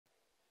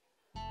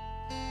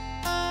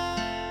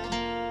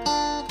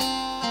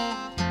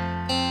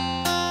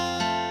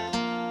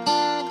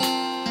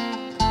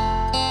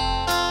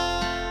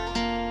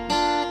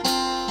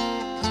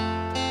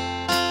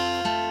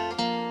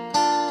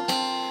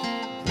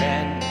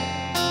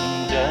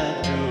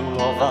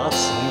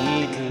us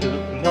need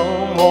look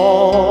no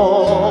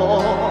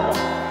more.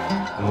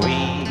 We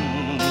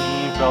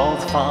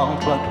both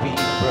found what we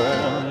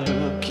were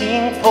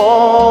looking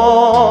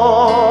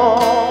for.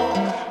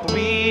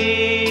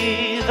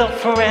 With a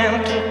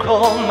friend to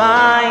call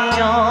my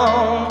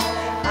own,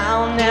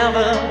 I'll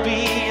never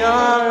be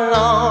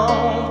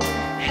alone.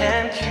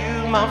 And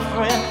you, my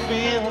friend,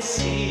 will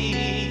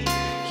see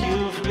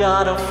you've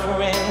got a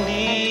friend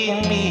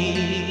in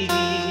me.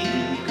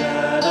 You've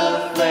got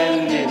a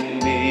friend in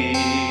me.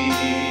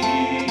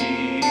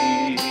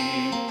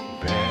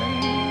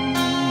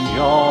 When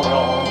you're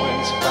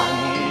always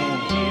running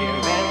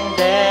here and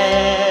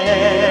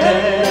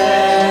there,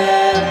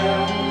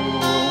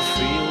 you'll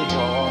feel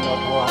you're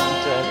not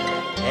wanted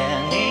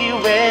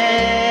anywhere.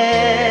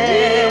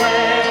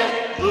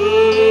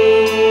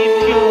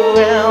 If you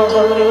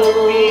ever look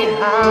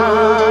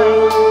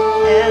behind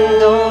and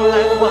don't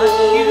like what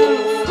you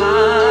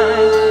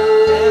find,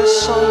 there's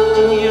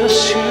something you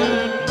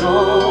should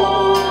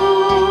know.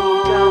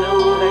 You've got a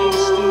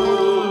place to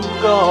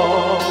go.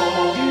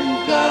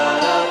 You've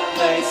got a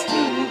place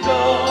to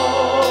go.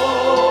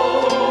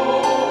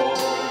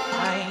 I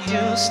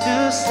used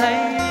to say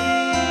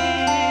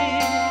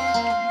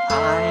I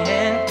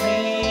and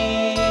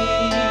me,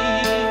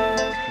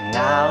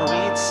 now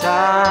it's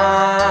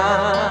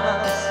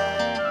us,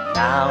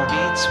 now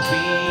it's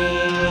we.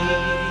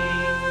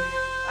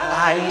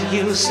 I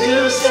used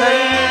to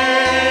say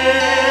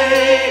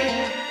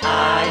I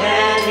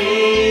and me,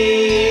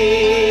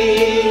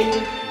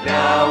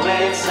 Now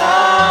it's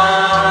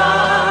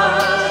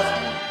us,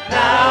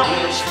 now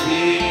it's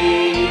we.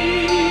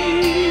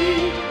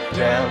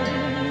 then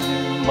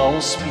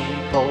most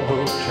people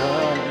will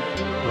turn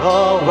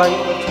away.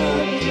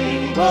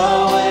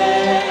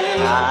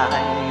 I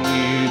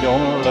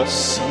don't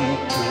listen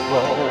to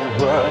a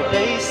word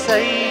they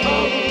say.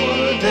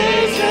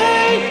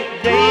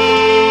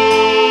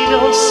 They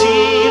don't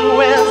see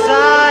you as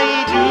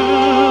I do.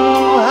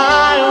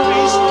 I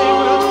wish they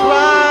would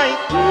try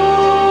to.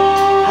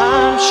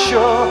 I'm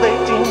sure they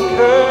think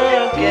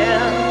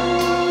again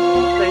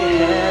if they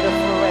had a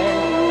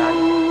friend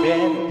like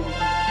Ben.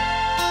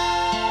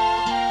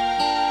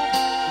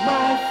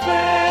 My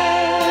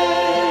friend,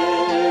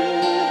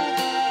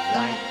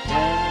 Like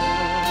Ben.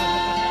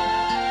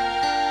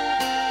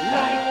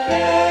 like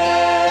that.